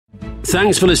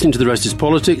Thanks for listening to The Rest is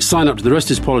Politics. Sign up to The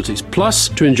Rest is Politics Plus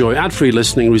to enjoy ad-free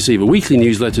listening, receive a weekly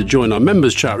newsletter, join our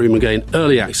members' chat room and gain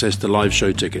early access to live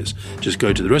show tickets. Just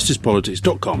go to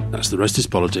therestispolitics.com. That's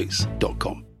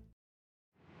therestispolitics.com.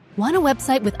 Want a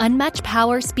website with unmatched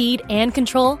power, speed, and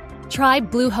control? Try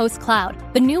Bluehost Cloud,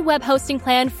 the new web hosting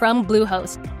plan from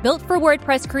Bluehost. Built for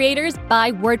WordPress creators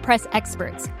by WordPress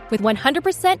experts. With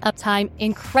 100% uptime,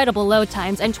 incredible load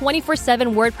times, and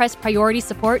 24/7 WordPress priority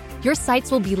support, your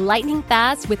sites will be lightning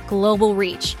fast with global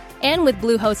reach. And with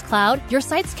Bluehost Cloud, your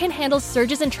sites can handle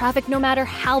surges in traffic no matter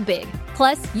how big.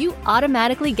 Plus, you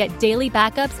automatically get daily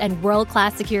backups and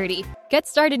world-class security. Get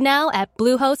started now at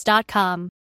Bluehost.com.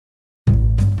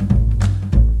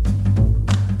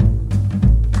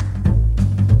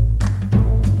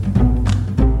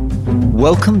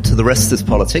 Welcome to The Rest is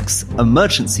Politics,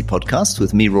 emergency podcast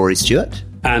with me, Rory Stewart.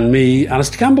 And me,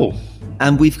 Alistair Campbell.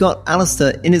 And we've got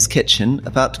Alistair in his kitchen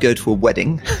about to go to a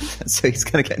wedding, so he's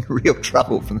going to get in real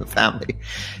trouble from the family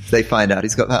if they find out.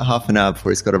 He's got about half an hour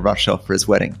before he's got to rush off for his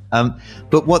wedding.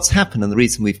 But what's happened, and the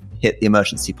reason we've hit the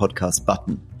emergency podcast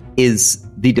button, is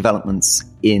the developments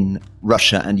in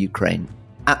Russia and Ukraine.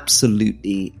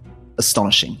 Absolutely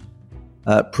astonishing.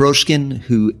 Putin,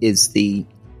 who is the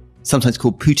sometimes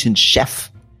called Putin's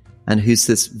chef, and who's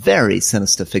this very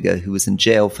sinister figure who was in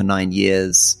jail for 9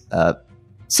 years,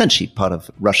 essentially part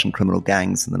of Russian criminal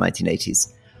gangs in the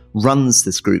 1980s, runs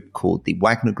this group called the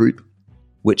Wagner Group,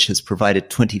 which has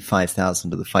provided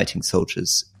 25,000 of the fighting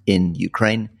soldiers in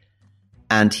Ukraine.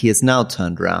 And he has now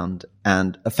turned around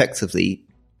and effectively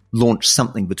launched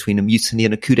something between a mutiny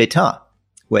and a coup d'etat,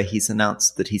 where he's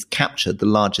announced that he's captured the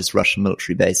largest Russian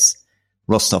military base,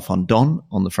 Rostov-on-Don,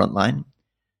 on the front line,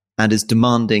 and is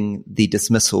demanding the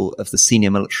dismissal of the senior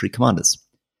military commanders.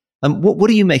 What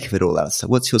do you make of it all, Alistair?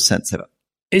 What's your sense of it?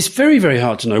 It's very, very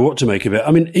hard to know what to make of it. I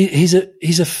mean, he's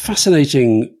a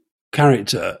fascinating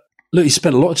character. Look, he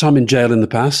spent a lot of time in jail in the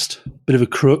past, bit of a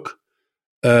crook,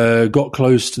 got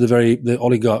close to the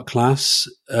oligarch class.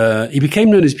 He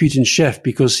became known as Putin's chef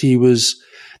because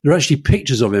there are actually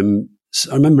pictures of him.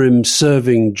 I remember him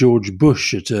serving George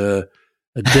Bush at a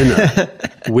dinner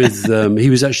with, he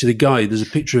was actually the guy. There's a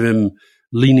picture of him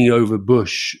leaning over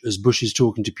Bush as Bush is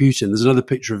talking to Putin. There's another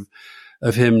picture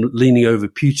of him leaning over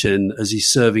Putin as he's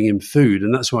serving him food.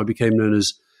 And that's why I became known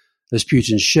as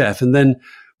Putin's chef. And then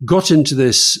got into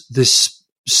this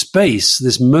space,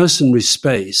 this mercenary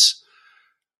space,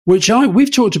 which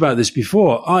we've talked about this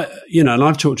before. And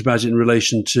I've talked about it in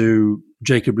relation to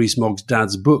Jacob Rees-Mogg's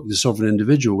dad's book, The Sovereign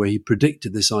Individual, where he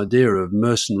predicted this idea of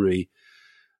mercenary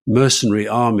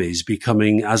armies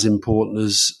becoming as important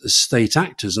as state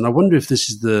actors. And I wonder if this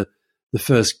is the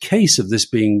first case of this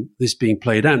being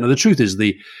played out. Now, the truth is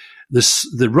the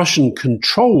Russian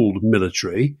controlled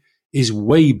military is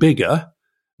way bigger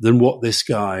than what this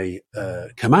guy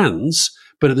commands.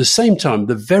 But at the same time,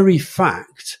 the very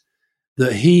fact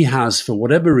that he has, for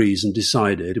whatever reason,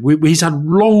 decided, he's had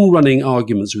long-running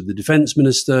arguments with the defense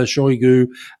minister, Shoigu,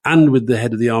 and with the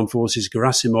head of the armed forces,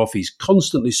 Gerasimov. He's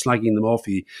constantly slagging them off.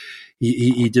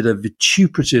 He did a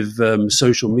vituperative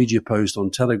social media post on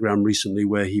Telegram recently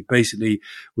where he basically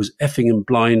was effing and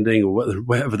blinding, or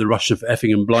whatever the Russian for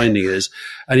effing and blinding is.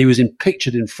 And he was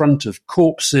pictured in front of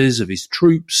corpses of his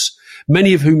troops,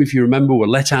 many of whom, if you remember, were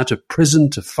let out of prison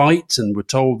to fight and were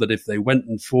told that if they went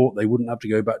and fought, they wouldn't have to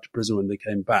go back to prison when they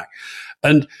came back.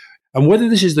 And whether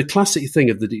this is the classic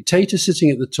thing of the dictator sitting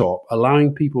at the top,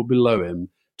 allowing people below him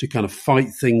to kind of fight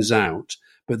things out,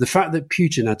 but the fact that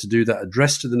Putin had to do that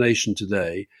address to the nation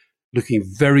today, looking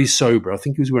very sober, I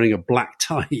think he was wearing a black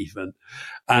tie even,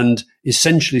 and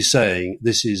essentially saying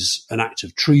this is an act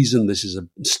of treason, this is a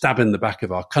stab in the back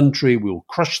of our country, we'll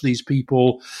crush these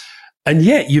people. And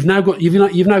yet you've now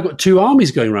got two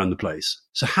armies going around the place.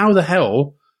 So how the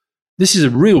hell? This is a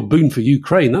real boon for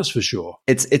Ukraine, that's for sure.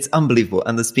 It's unbelievable.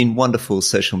 And there's been wonderful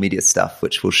social media stuff,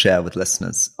 which we'll share with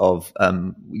listeners, of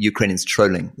Ukrainians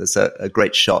trolling. There's a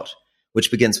great shot, which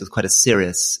begins with quite a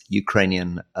serious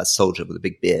Ukrainian soldier with a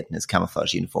big beard in his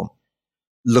camouflage uniform,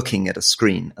 looking at a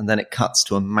screen. And then it cuts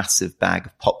to a massive bag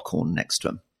of popcorn next to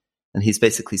him. And he's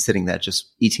basically sitting there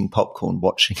just eating popcorn,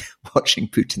 watching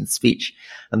Putin's speech.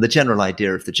 And the general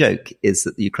idea of the joke is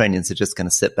that the Ukrainians are just going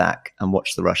to sit back and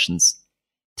watch the Russians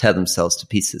tear themselves to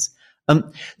pieces.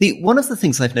 One of the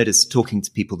things I've noticed talking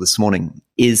to people this morning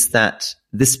is that,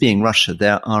 this being Russia,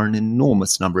 there are an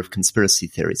enormous number of conspiracy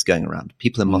theories going around.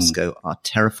 People in Moscow are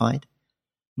terrified.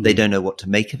 They don't know what to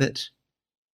make of it.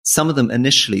 Some of them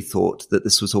initially thought that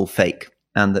this was all fake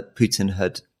and that Putin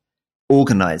had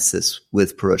organized this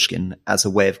with Putin as a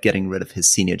way of getting rid of his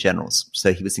senior generals.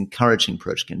 So he was encouraging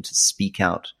Putin to speak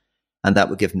out, and that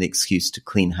would give him the excuse to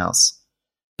clean house.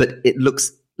 But it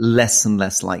looks less and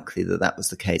less likely that that was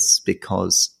the case,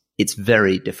 because it's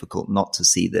very difficult not to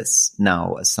see this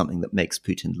now as something that makes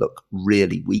Putin look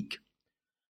really weak,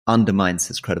 undermines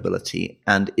his credibility,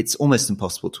 and it's almost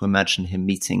impossible to imagine him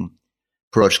meeting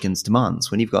Puroshkin's demands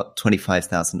when you've got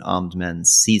 25,000 armed men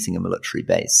seizing a military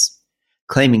base,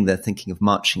 claiming they're thinking of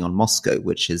marching on Moscow,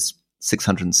 which is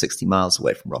 660 miles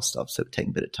away from Rostov, so it would take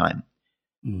a bit of time,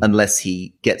 unless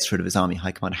he gets rid of his army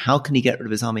high command. How can he get rid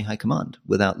of his army high command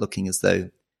without looking as though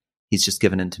he's just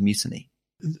given in to mutiny?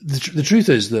 The truth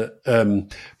is that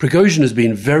Prigozhin has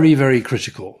been very, very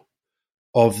critical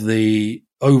of the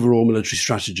overall military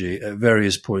strategy at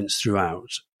various points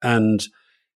throughout. And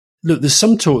look, there's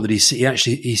some talk that he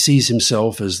sees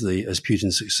himself as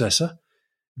Putin's successor.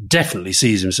 Definitely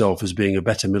sees himself as being a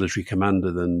better military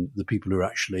commander than the people who are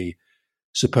actually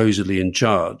supposedly in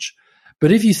charge.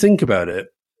 But if you think about it,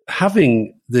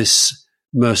 having this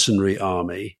mercenary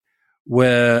army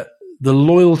where the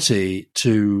loyalty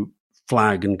to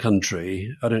flag and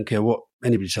country, I don't care what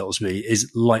anybody tells me,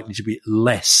 is likely to be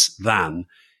less than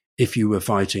if you were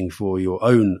fighting for your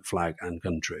own flag and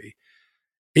country.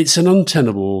 It's an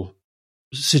untenable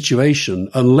situation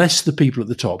unless the people at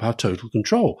the top have total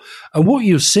control. And what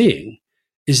you're seeing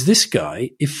is this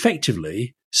guy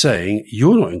effectively saying,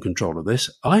 you're not in control of this,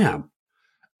 I am.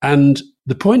 And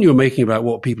the point you're making about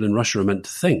what people in Russia are meant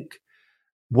to think,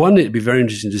 one, it'd be very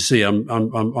interesting to see. I'm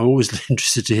always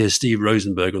interested to hear Steve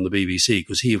Rosenberg on the BBC,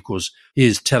 because he, of course, he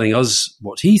is telling us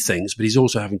what he thinks, but he's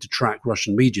also having to track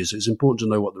Russian media. So it's important to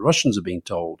know what the Russians are being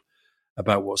told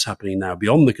about what's happening now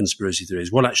beyond the conspiracy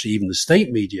theories. What actually even the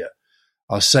state media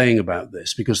are saying about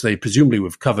this, because they presumably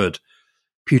have covered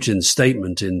Putin's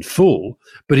statement in full,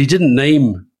 but he didn't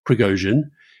name Prigozhin.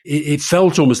 It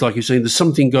felt almost like he was saying there's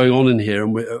something going on in here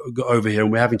and we're over here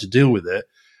and we're having to deal with it.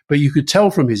 But you could tell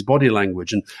from his body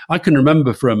language. And I can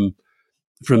remember from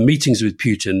meetings with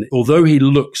Putin, although he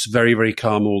looks very, very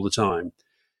calm all the time,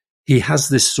 he has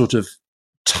this sort of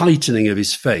tightening of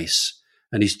his face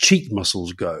and his cheek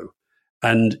muscles go.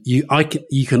 And you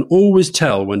can always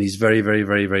tell when he's very, very,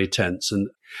 very, very tense. And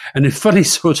in a funny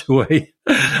sort of way,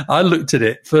 I looked at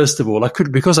it, first of all,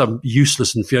 because I'm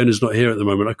useless and Fiona's not here at the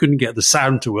moment, I couldn't get the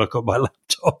sound to work on my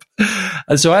laptop.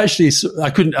 And so I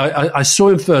saw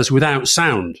him first without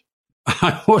sound.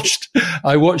 I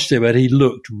watched him and he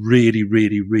looked really,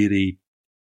 really, really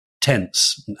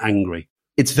tense and angry.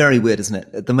 It's very weird, isn't it?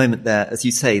 At the moment there, as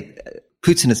you say,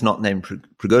 Putin is not named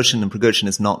Prigozhin and Prigozhin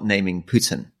is not naming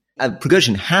Putin.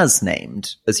 Prigozhin has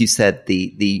named, as you said,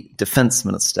 the defense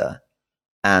minister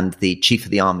and the chief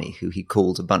of the army, who he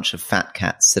called a bunch of fat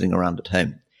cats sitting around at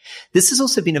home. This has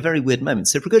also been a very weird moment.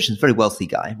 So Prigozhin's a very wealthy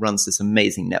guy, runs this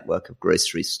amazing network of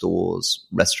grocery stores,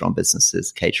 restaurant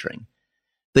businesses, catering.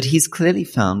 But he's clearly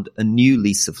found a new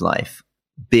lease of life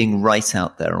being right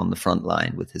out there on the front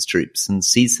line with his troops and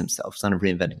sees himself, kind of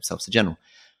reinventing himself as a general.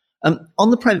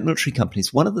 On the private military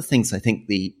companies, one of the things I think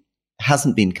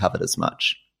hasn't been covered as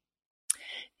much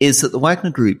is that the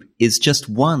Wagner Group is just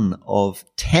one of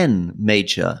 10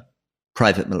 major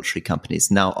private military companies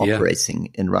now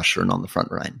operating in Russia and on the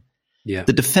front line. Yeah.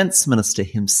 The defense minister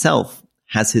himself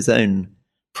has his own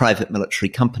private military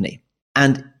company.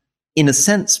 And in a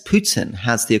sense, Putin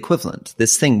has the equivalent,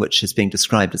 this thing which is being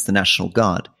described as the National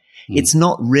Guard. It's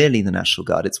not really the National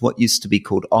Guard. It's what used to be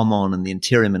called OMON and the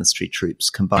Interior Ministry troops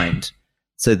combined.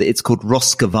 So that it's called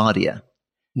Rosgvardia.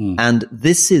 And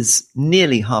this is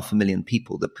nearly 500,000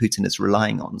 people that Putin is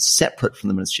relying on, separate from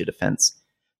the Ministry of Defense,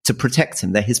 to protect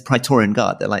him. They're his Praetorian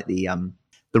Guard. They're like the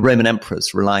Roman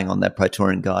emperors relying on their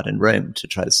Praetorian Guard in Rome to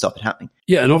try to stop it happening.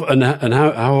 Yeah, and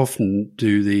how often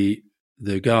do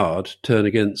the Guard turn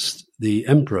against the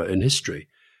emperor in history?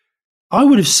 I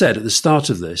would have said at the start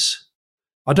of this,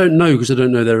 I don't know because I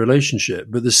don't know their relationship,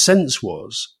 but the sense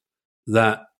was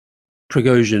that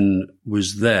Prigozhin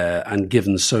was there and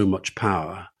given so much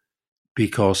power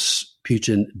because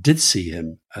Putin did see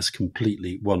him as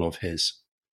completely one of his.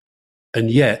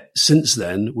 And yet, since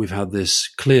then, we've had this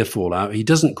clear fallout. He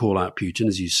doesn't call out Putin,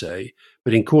 as you say,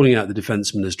 but in calling out the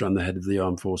defense minister and the head of the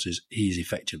armed forces, he's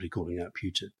effectively calling out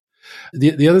Putin.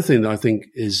 The other thing that I think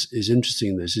is interesting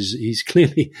in this is he's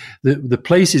clearly the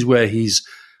places where he's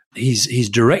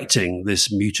directing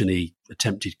this mutiny,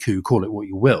 attempted coup, call it what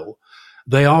you will.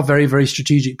 They are very, very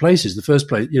strategic places. The first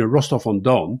place,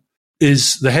 Rostov-on-Don,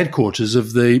 is the headquarters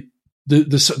of the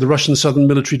Russian Southern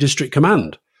Military District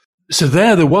Command. So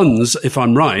they're the ones, if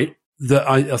I'm right, that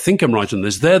I think I'm right on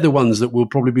this, they're the ones that will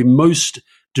probably be most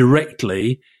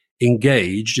directly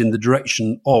engaged in the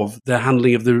direction of their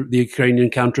handling of the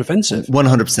Ukrainian counteroffensive.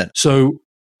 100%. So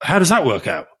how does that work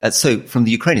out? So from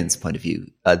the Ukrainians' point of view,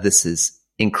 this is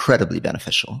incredibly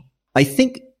beneficial. I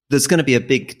think there's going to be a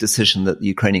big decision that the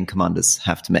Ukrainian commanders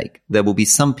have to make. There will be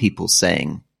some people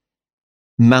saying,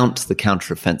 mount the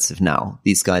counteroffensive now.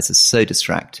 These guys are so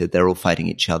distracted. They're all fighting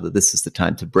each other. This is the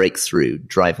time to break through,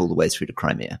 drive all the way through to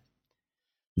Crimea.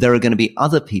 There are going to be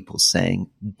other people saying,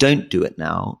 don't do it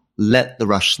now. Let the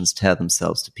Russians tear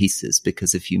themselves to pieces,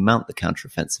 because if you mount the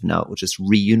counteroffensive now, it will just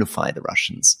reunify the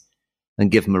Russians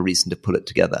and give them a reason to pull it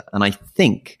together. And I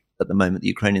think at the moment the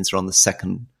Ukrainians are on the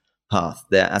second path.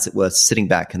 They're, as it were, sitting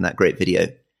back in that great video,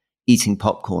 eating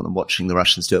popcorn and watching the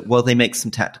Russians do it. Well, they make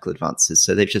some tactical advances.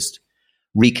 So they've just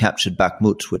recaptured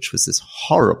Bakhmut, which was this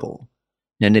horrible,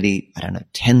 nearly,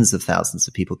 tens of thousands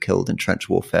of people killed in trench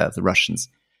warfare of the Russians,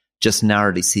 just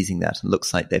narrowly seizing that, and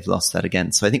looks like they've lost that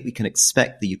again. So I think we can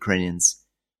expect the Ukrainians,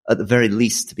 at the very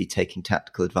least, to be taking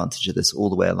tactical advantage of this all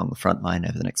the way along the front line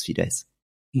over the next few days.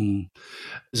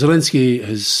 Zelensky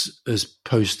has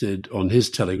posted on his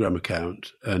Telegram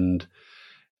account, and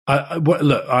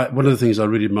one of the things I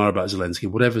really admire about Zelensky,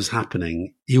 whatever's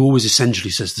happening, he always essentially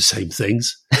says the same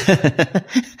things.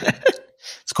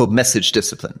 It's called message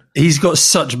discipline. He's got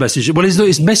such message. Well,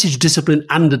 it's message discipline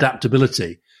and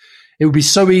adaptability. It would be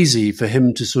so easy for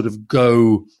him to sort of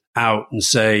go out and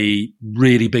say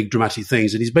really big dramatic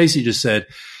things. And he's basically just said,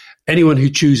 anyone who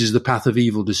chooses the path of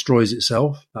evil destroys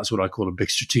itself. That's what I call a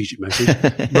big strategic message.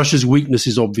 Russia's weakness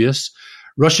is obvious.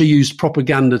 Russia used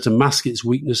propaganda to mask its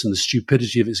weakness and the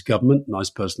stupidity of its government. Nice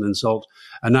personal insult.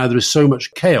 And now there is so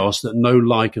much chaos that no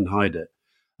lie can hide it.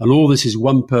 And all this is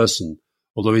one person,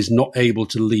 although he's not able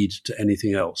to lead to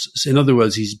anything else. So in other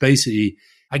words, he's basically,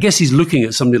 I guess he's looking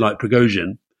at somebody like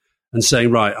Prigozhin and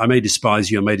saying, right, I may despise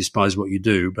you, I may despise what you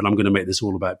do, but I'm going to make this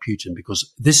all about Putin,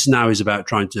 because this now is about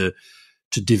trying to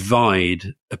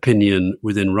divide opinion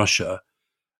within Russia.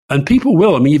 And people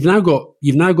will. I mean, you've now got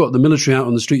the military out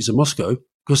on the streets of Moscow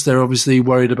because they're obviously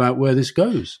worried about where this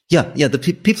goes. Yeah. The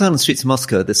people out on the streets of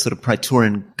Moscow, this sort of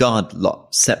Praetorian Guard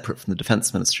lot, separate from the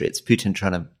defense ministry. It's Putin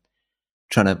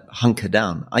trying to hunker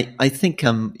down. I think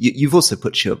you've also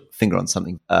put your finger on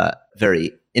something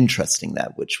very interesting there,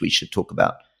 which we should talk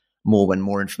about more when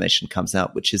more information comes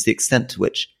out, which is the extent to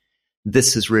which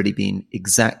this has really been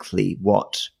exactly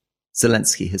what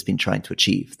Zelensky has been trying to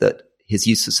achieve, that his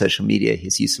use of social media,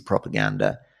 his use of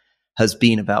propaganda has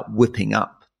been about whipping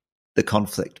up the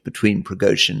conflict between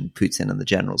Prigozhin, Putin, and the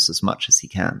generals as much as he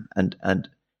can. And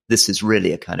this is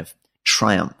really a kind of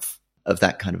triumph of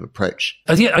that kind of approach.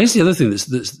 I guess the other thing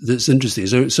that's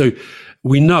interesting, so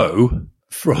we know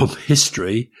from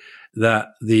history that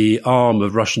the arm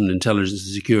of Russian intelligence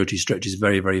and security stretches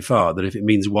very, very far, that if it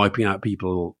means wiping out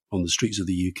people on the streets of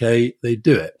the UK, they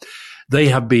do it. They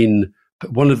have been,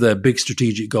 one of their big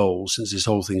strategic goals since this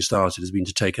whole thing started has been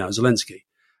to take out Zelensky,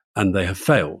 and they have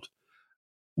failed.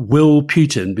 Will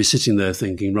Putin be sitting there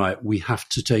thinking, right, we have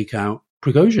to take out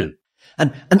Prigozhin?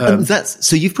 And that's,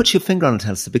 so you've put your finger on it,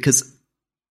 Alistair, because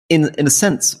in a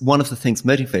sense, one of the things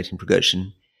motivating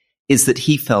Prigozhin is that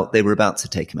he felt they were about to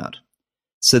take him out.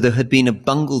 So there had been a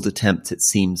bungled attempt, it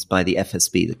seems, by the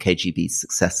FSB, the KGB's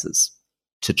successors,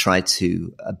 to try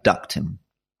to abduct him.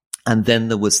 And then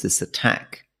there was this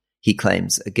attack, he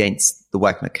claims, against the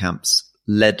Wagner camps,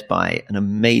 led by an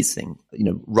amazing,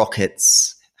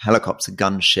 rockets, helicopter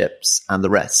gunships, and the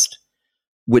rest,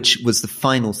 which was the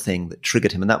final thing that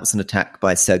triggered him. And that was an attack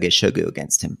by Sergei Shoigu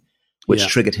against him, which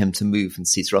triggered him to move and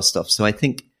seize Rostov. So I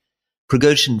think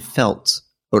Prigozhin felt,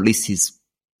 or at least he's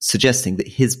suggesting, that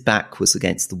his back was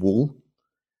against the wall,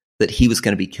 that he was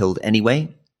going to be killed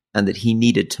anyway, and that he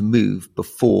needed to move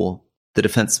before the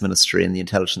defense ministry and the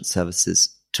intelligence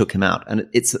services took him out. And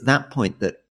it's at that point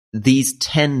that these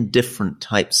 10 different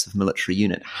types of military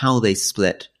unit, how they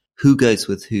split, who goes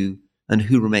with who, and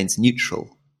who remains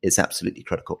neutral is absolutely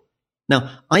critical.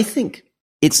 Now, I think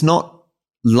it's not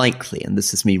likely, and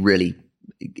this is me really,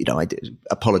 I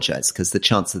apologize, because the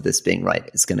chance of this being right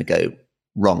is going to go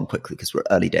wrong quickly because we're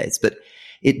early days, but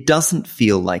it doesn't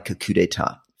feel like a coup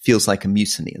d'etat. It feels like a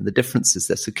mutiny. And the difference is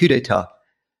this: a coup d'etat,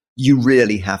 you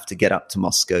really have to get up to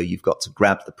Moscow. You've got to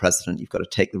grab the president. You've got to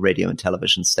take the radio and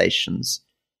television stations.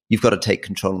 You've got to take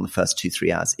control in the first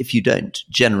 2-3 hours. If you don't,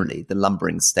 generally the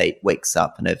lumbering state wakes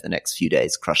up and over the next few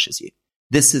days crushes you.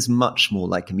 This is much more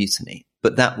like a mutiny,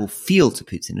 but that will feel to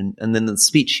Putin. And then the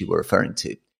speech you were referring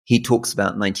to, he talks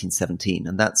about 1917,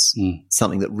 and that's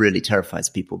something that really terrifies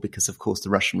people because, of course, the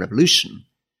Russian Revolution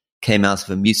came out of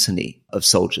a mutiny of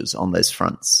soldiers on those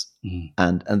fronts.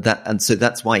 And so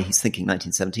that's why he's thinking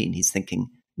 1917. He's thinking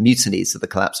mutinies of the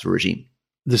collapse of a regime.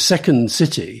 The second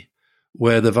city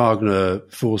where the Wagner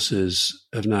forces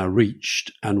have now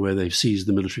reached and where they've seized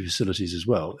the military facilities as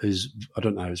well is, I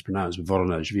don't know how it's pronounced, but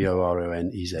Voronezh,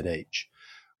 Voronezh,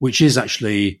 which is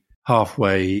actually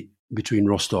halfway between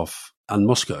Rostov and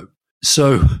Moscow.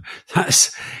 So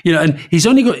that's, and he's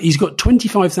got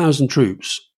 25,000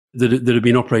 troops that have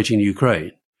been operating in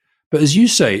Ukraine. But as you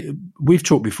say, we've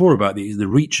talked before about the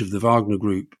reach of the Wagner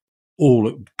group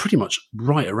all pretty much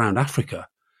right around Africa.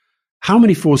 How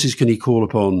many forces can he call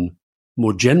upon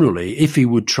more generally if he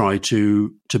would try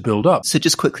to build up? So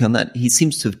just quickly on that, he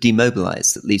seems to have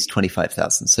demobilized at least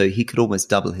 25,000. So he could almost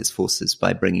double his forces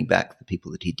by bringing back the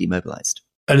people that he demobilized.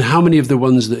 And how many of the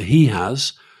ones that he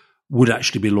has would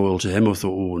actually be loyal to him or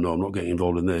thought, oh, no, I'm not getting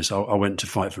involved in this. I went to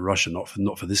fight for Russia,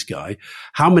 not for this guy.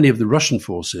 How many of the Russian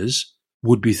forces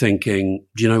would be thinking,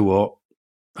 do you know what?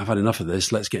 I've had enough of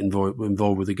this. Let's get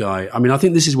involved with the guy. I mean, I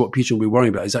think this is what Putin will be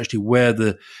worrying about, is actually where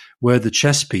the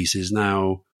chess piece is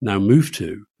now moved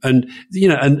to. And,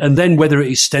 and then whether it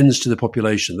extends to the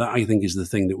population, that I think is the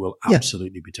thing that will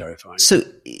absolutely be terrifying. So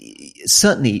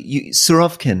certainly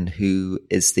Surovkin, who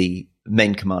is the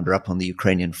main commander up on the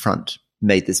Ukrainian front,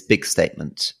 made this big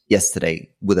statement yesterday.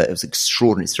 It was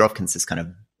extraordinary. Surovkin's this kind of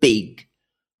big,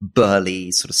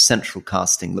 burly, sort of central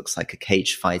casting, looks like a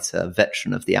cage fighter,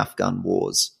 veteran of the Afghan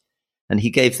wars. And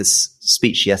he gave this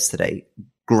speech yesterday,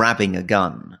 grabbing a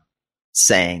gun,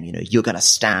 saying, you're going to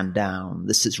stand down.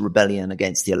 This is rebellion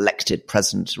against the elected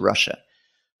president of Russia.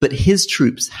 But his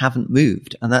troops haven't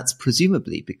moved. And that's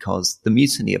presumably because the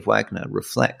mutiny of Wagner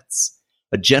reflects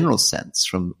a general sense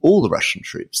from all the Russian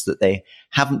troops that they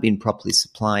haven't been properly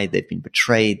supplied. They've been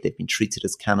betrayed. They've been treated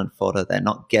as cannon fodder. They're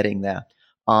not getting their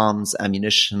arms,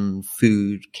 ammunition,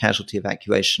 food, casualty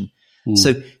evacuation.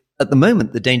 So at the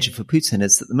moment, the danger for Putin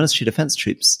is that the military defense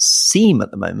troops seem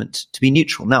at the moment to be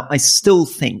neutral. Now, I still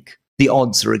think the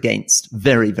odds are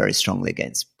very, very strongly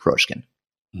against Pushkin.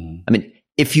 I mean,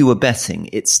 if you were betting,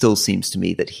 it still seems to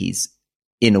me that he's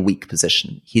in a weak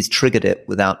position. He's triggered it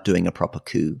without doing a proper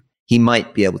coup. He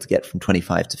might be able to get from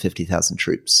 25 to 50,000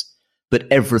 troops. But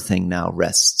everything now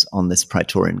rests on this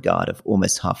Praetorian Guard of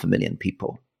almost 500,000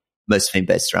 people, most of them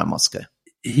based around Moscow.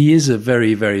 He is a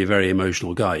very, very, very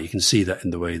emotional guy. You can see that in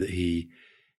the way that he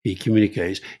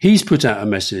communicates. He's put out a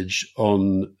message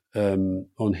on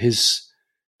his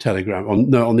Telegram,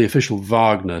 on the official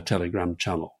Wagner Telegram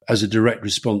channel, as a direct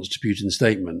response to Putin's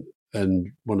statement.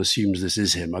 And one assumes this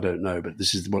is him. I don't know, but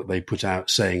this is what they put out,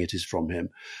 saying it is from him.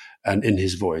 And in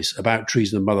his voice, about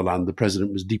treason of motherland, the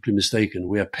president was deeply mistaken.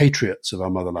 We are patriots of our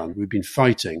motherland. We've been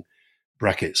fighting,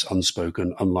 brackets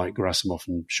unspoken, unlike Gerasimov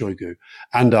and Shoigu,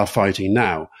 and are fighting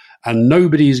now. And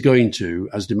nobody is going to,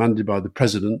 as demanded by the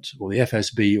president or the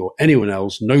FSB or anyone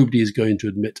else, nobody is going to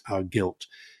admit our guilt,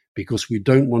 because we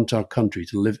don't want our country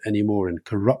to live anymore in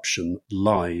corruption,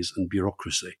 lies, and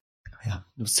bureaucracy. Yeah.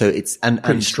 So it's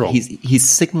pretty strong. He's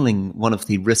signaling one of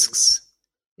the risks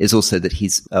is also that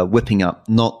he's whipping up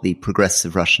not the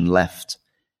progressive Russian left,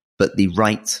 but the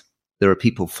right. There are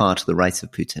people far to the right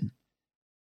of Putin,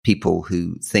 people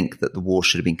who think that the war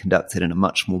should have been conducted in a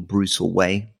much more brutal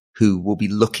way, who will be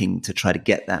looking to try to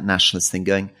get that nationalist thing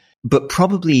going, but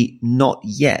probably not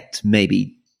yet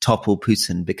maybe topple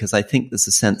Putin, because I think there's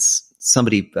a sense,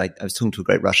 I was talking to a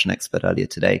great Russian expert earlier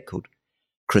today called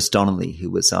Chris Donnelly, who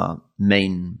was our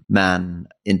main man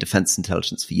in defense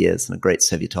intelligence for years and a great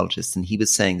Sovietologist. And he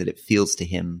was saying that it feels to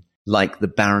him like the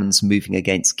barons moving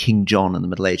against King John in the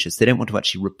Middle Ages. They don't want to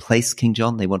actually replace King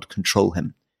John. They want to control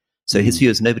him. So his view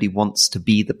is nobody wants to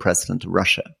be the president of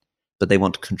Russia, but they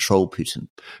want to control Putin.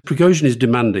 Prigozhin is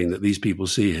demanding that these people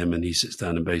see him, and he sits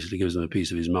down and basically gives them a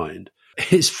piece of his mind.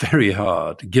 It's very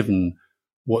hard, given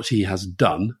what he has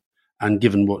done and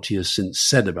given what he has since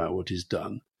said about what he's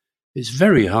done. It's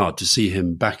very hard to see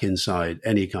him back inside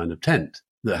any kind of tent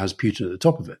that has Putin at the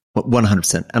top of it.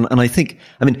 100%. And I think,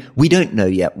 we don't know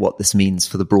yet what this means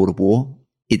for the broader war.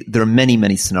 There are many,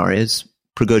 many scenarios.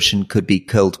 Prigozhin could be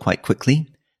killed quite quickly.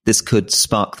 This could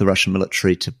spark the Russian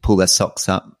military to pull their socks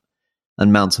up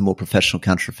and mount a more professional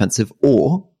counteroffensive,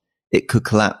 or it could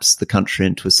collapse the country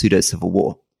into a pseudo-civil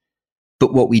war.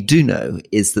 But what we do know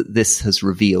is that this has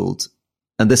revealed,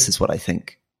 and this is what I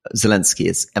think Zelensky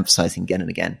is emphasizing again and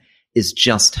again, is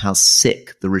just how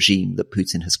sick the regime that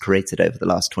Putin has created over the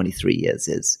last 23 years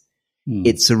is.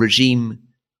 It's a regime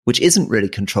which isn't really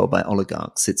controlled by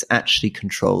oligarchs. It's actually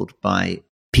controlled by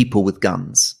people with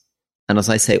guns. And as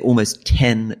I say, almost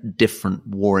 10 different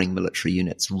warring military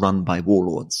units run by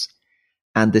warlords.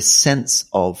 And this sense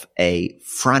of a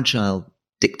fragile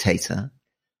dictator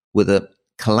with a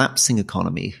collapsing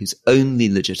economy whose only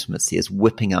legitimacy is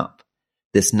whipping up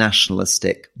this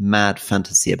nationalistic, mad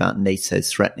fantasy about NATO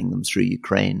threatening them through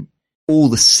Ukraine. All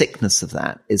the sickness of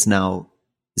that is now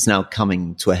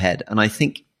coming to a head. And I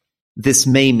think this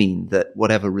may mean that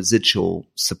whatever residual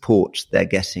support they're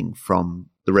getting from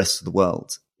the rest of the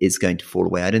world is going to fall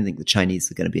away. I don't think the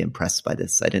Chinese are going to be impressed by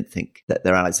this. I don't think that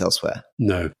they're allies elsewhere.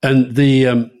 No. And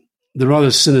the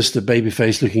rather sinister,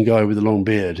 baby-faced looking guy with the long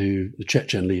beard, the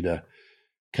Chechen leader,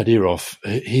 Kadyrov,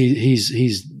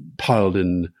 he's piled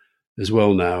in as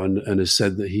well now and has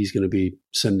said that he's going to be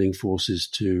sending forces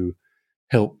to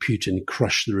help Putin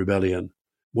crush the rebellion.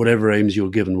 Whatever aims you're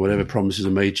given, whatever promises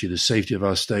are made to you, the safety of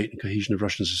our state and cohesion of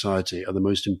Russian society are the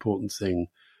most important thing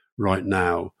right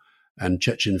now. And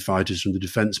Chechen fighters from the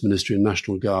Defense Ministry and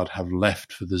National Guard have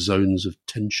left for the zones of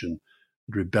tension.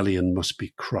 The rebellion must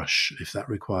be crushed. If that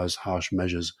requires harsh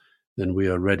measures, then we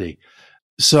are ready.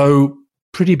 So,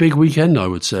 pretty big weekend, I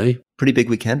would say. Pretty big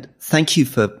weekend. Thank you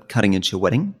for cutting into your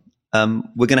wedding.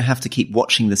 We're going to have to keep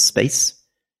watching this space.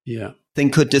 Yeah. Thing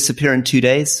could disappear in 2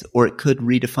 days, or it could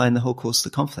redefine the whole course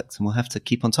of the conflict, and we'll have to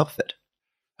keep on top of it.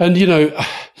 And,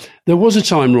 there was a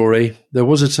time, Rory,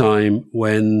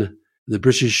 when the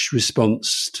British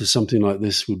response to something like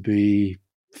this would be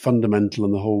fundamental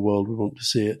and the whole world would want to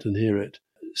see it and hear it.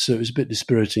 So it was a bit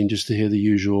dispiriting just to hear the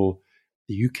usual,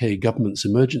 the UK government's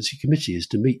emergency committee is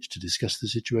to meet to discuss the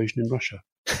situation in Russia.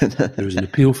 There is an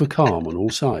appeal for calm on all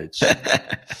sides.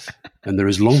 And there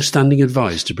is long-standing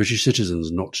advice to British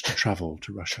citizens not to travel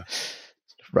to Russia.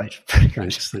 Right.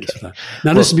 Thanks for that.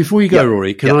 Now, listen, before you go,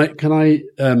 Rory, can I?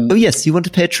 Oh, yes, you want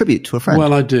to pay a tribute to a friend?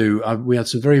 Well, I do. We had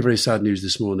some very, very sad news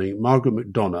this morning. Margaret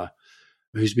McDonough,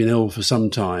 who's been ill for some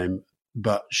time,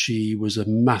 but she was a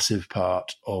massive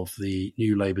part of the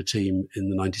New Labour team in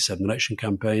the 97 election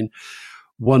campaign.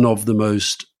 One of the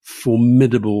most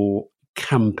formidable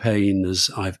campaigners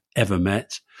I've ever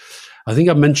met. I think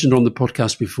I've mentioned on the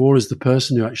podcast before as the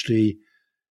person who actually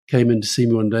came in to see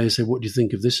me one day and said, what do you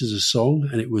think of this as a song?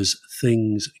 And it was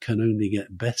Things Can Only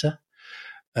Get Better,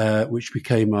 which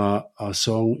became our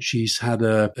song. She's had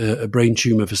a brain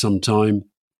tumour for some time.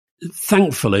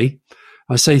 Thankfully,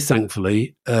 I say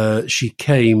thankfully, she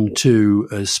came to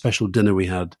a special dinner we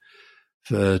had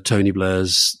for Tony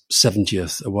Blair's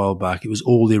 70th a while back. It was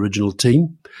all the original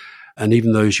team. And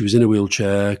even though she was in a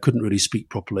wheelchair, couldn't really speak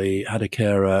properly, had a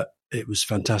carer, it was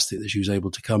fantastic that she was able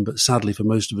to come. But sadly, for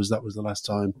most of us, that was the last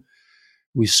time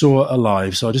we saw her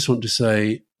alive. So I just want to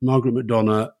say Margaret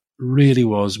McDonough really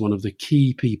was one of the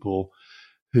key people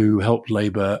who helped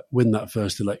Labour win that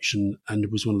first election and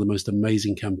was one of the most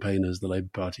amazing campaigners the Labour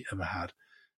Party ever had.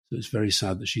 So it's very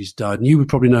sad that she's died. And you would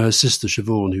probably know her sister,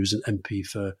 Siobhan, who was an MP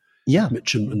for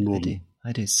Mitcham and Morden.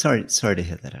 I do. Sorry to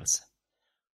hear that, Elsa.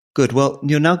 Good. Well,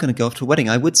 you're now going to go off to a wedding.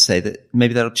 I would say that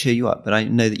maybe that'll cheer you up, but I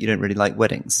know that you don't really like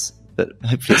weddings. But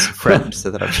hopefully it's a friend, so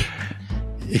that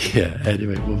Yeah,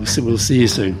 anyway, we'll see you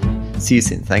soon. See you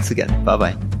soon. Thanks again.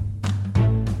 Bye-bye.